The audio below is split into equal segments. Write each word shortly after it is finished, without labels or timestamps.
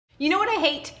You know what I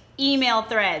hate? Email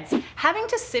threads. Having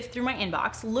to sift through my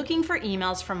inbox looking for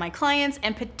emails from my clients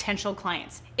and potential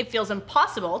clients. It feels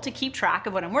impossible to keep track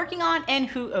of what I'm working on and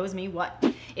who owes me what.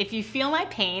 If you feel my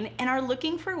pain and are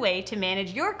looking for a way to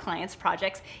manage your clients'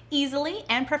 projects easily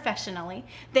and professionally,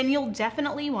 then you'll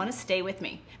definitely want to stay with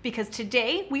me, because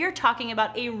today we are talking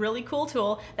about a really cool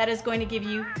tool that is going to give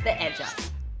you the edge up.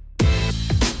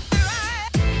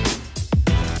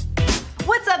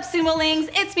 What's up, Sumolings?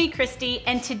 It's me, Christy,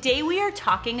 and today we are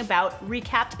talking about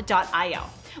Recapped.io,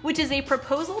 which is a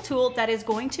proposal tool that is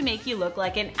going to make you look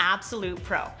like an absolute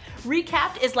pro.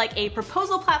 Recapped is like a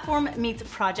proposal platform meets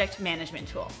project management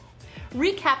tool.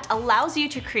 Recapped allows you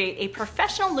to create a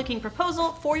professional-looking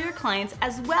proposal for your clients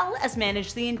as well as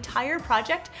manage the entire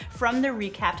project from the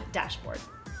Recapped dashboard.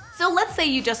 So let's say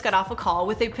you just got off a call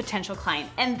with a potential client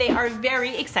and they are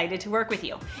very excited to work with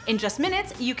you. In just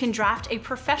minutes, you can draft a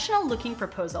professional looking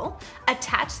proposal,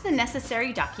 attach the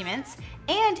necessary documents,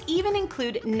 and even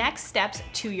include next steps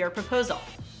to your proposal.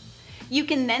 You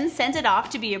can then send it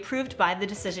off to be approved by the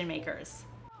decision makers.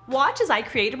 Watch as I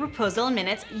create a proposal in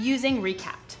minutes using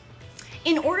Recapped.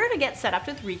 In order to get set up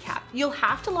with Recapped, you'll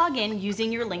have to log in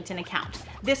using your LinkedIn account.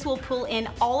 This will pull in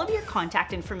all of your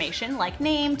contact information like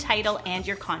name, title, and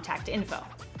your contact info.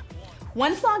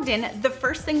 Once logged in, the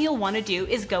first thing you'll want to do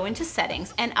is go into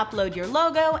settings and upload your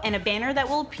logo and a banner that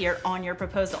will appear on your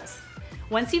proposals.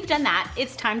 Once you've done that,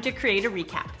 it's time to create a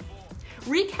recap.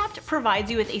 Recapped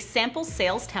provides you with a sample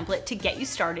sales template to get you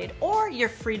started, or you're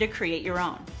free to create your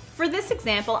own. For this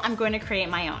example, I'm going to create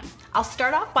my own. I'll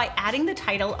start off by adding the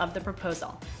title of the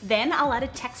proposal. Then I'll add a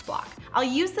text block. I'll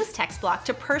use this text block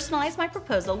to personalize my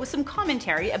proposal with some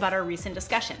commentary about our recent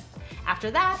discussion.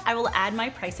 After that, I will add my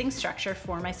pricing structure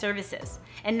for my services.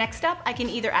 And next up, I can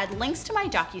either add links to my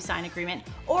DocuSign agreement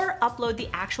or upload the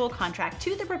actual contract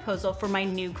to the proposal for my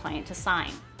new client to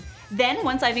sign. Then,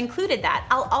 once I've included that,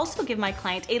 I'll also give my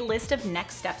client a list of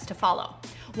next steps to follow.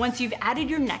 Once you've added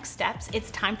your next steps,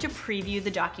 it's time to preview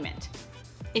the document.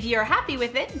 If you're happy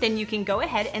with it, then you can go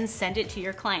ahead and send it to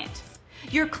your client.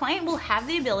 Your client will have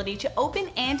the ability to open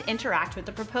and interact with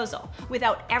the proposal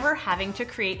without ever having to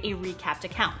create a Recapped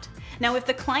account. Now, if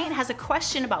the client has a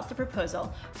question about the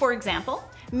proposal, for example,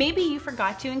 maybe you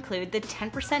forgot to include the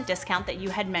 10% discount that you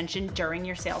had mentioned during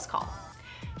your sales call.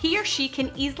 He or she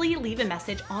can easily leave a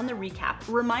message on the recap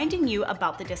reminding you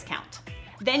about the discount.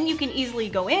 Then you can easily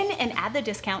go in and add the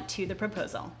discount to the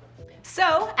proposal.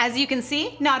 So, as you can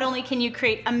see, not only can you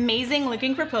create amazing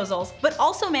looking proposals, but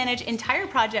also manage entire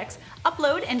projects,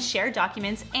 upload and share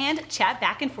documents, and chat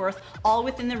back and forth all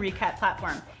within the Recapped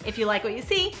platform. If you like what you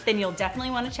see, then you'll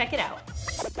definitely want to check it out.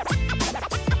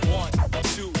 1,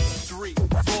 2, 3,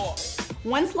 4.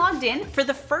 Once logged in, for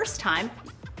the first time,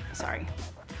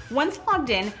 Once logged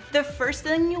in, the first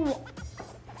thing you will...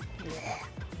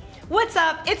 What's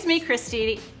up? It's me,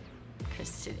 Christy. I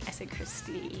said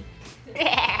Christy.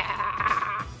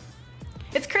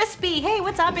 It's Crispy. Hey,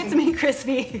 what's up? It's me,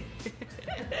 Crispy.